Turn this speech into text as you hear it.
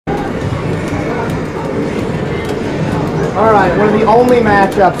Alright, one of the only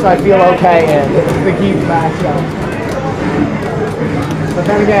matchups I feel okay in is the Zangief matchup. But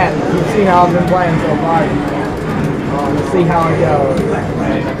then again, you've seen how I've been playing so far. We'll see how it goes.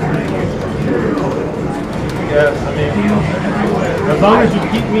 Yeah, I mean, as long as you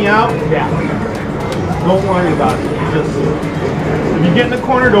keep me out, yeah, don't worry about it. Just, if you get in the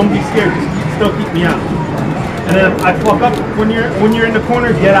corner, don't be scared. Just still keep me out. And then if I fuck up when you're in the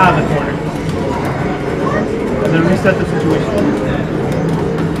corner, get out of the corner. And then reset the situation.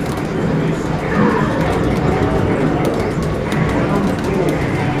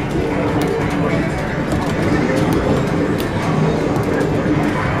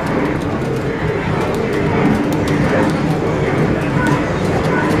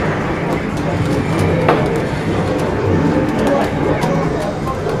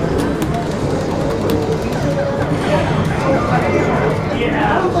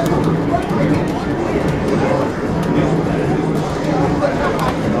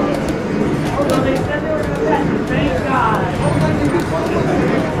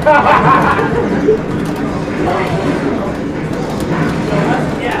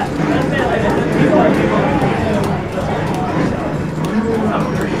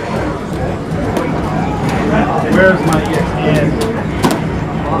 Where's my EXP?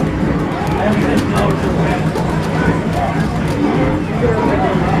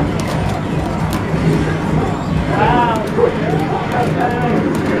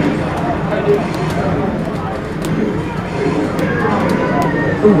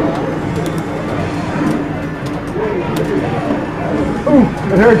 Ooh,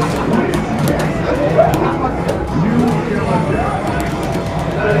 it hurts.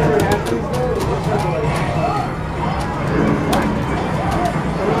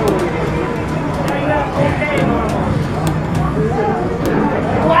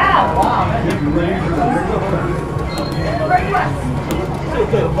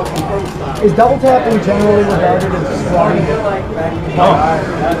 Is double tapping generally regarded as strong?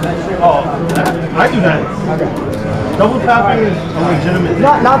 Oh, I do that. Okay. Double tapping is a legitimate thing.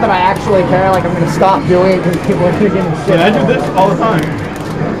 Not that I actually care, like I'm going to stop doing it because people are going to get in shit. Yeah, I do this all the time.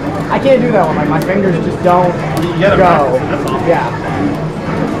 I can't do that one, like my fingers just don't You go. That's all. Yeah.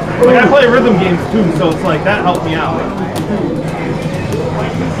 Like I play rhythm games too, so it's like that helped me out.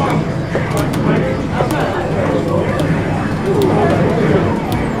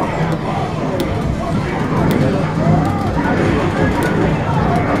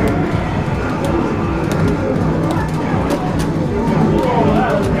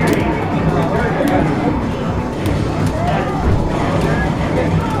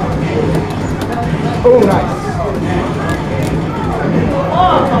 Oh, nice.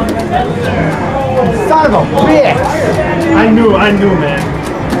 Son of a bitch! I knew, man.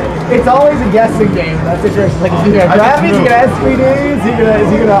 It's always a guessing game. That's interesting. Like, is he gonna grab me? Is he gonna SPD? Is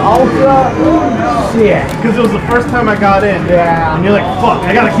he gonna ultra? Shit. Because it was the first time I got in. Yeah. And you're like, fuck,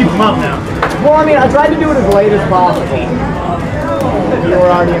 I gotta keep him up now. Well, I mean, I tried to do it as late as possible. You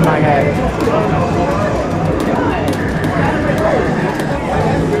were already in my head.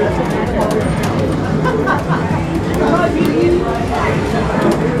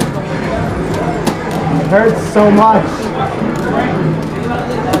 It hurts so much.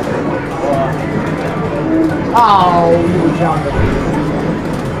 Oh, you were jumping.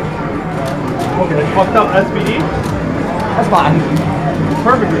 Okay, fucked up SPD? That's fine.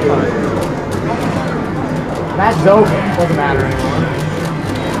 Perfectly fine. Match is over. Doesn't matter anymore.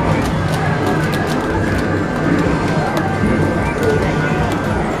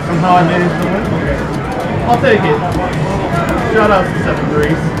 Somehow I managed to win. Okay. I'll take it. Shout out to 7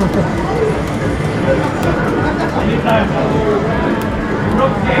 threes.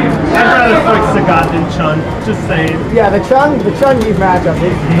 I'd rather fix Sagat than Chun, just saying. Yeah, the Chun-Li matchup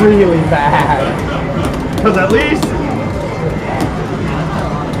is really bad. Because at least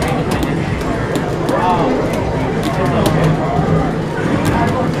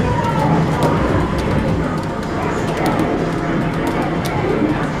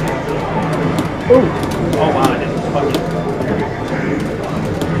oh wow, I didn't fucking.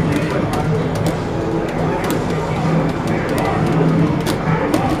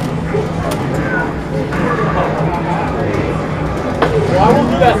 Well, I will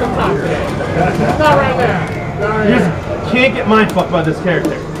do that sometime today. Not right now. You just can't get mind fucked by this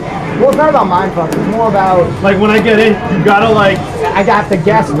character. Well, it's not about mindfuck. It's more about like when I get in, you gotta like. I got to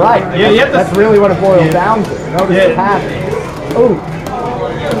guess right. Yeah, you have to. That's really what it boils down to. Notice the pattern. Oh.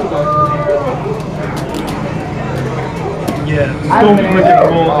 Yeah, so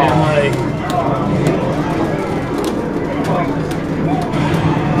predictable and like.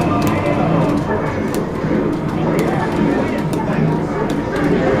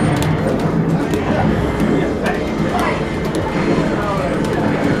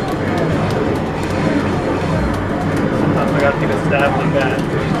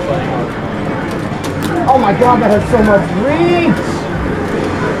 my god, that has so much reach!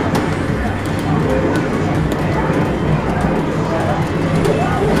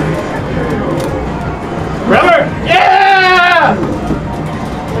 Remember? Yeah!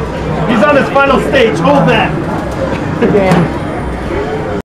 He's on his final stage. Hold that. Again.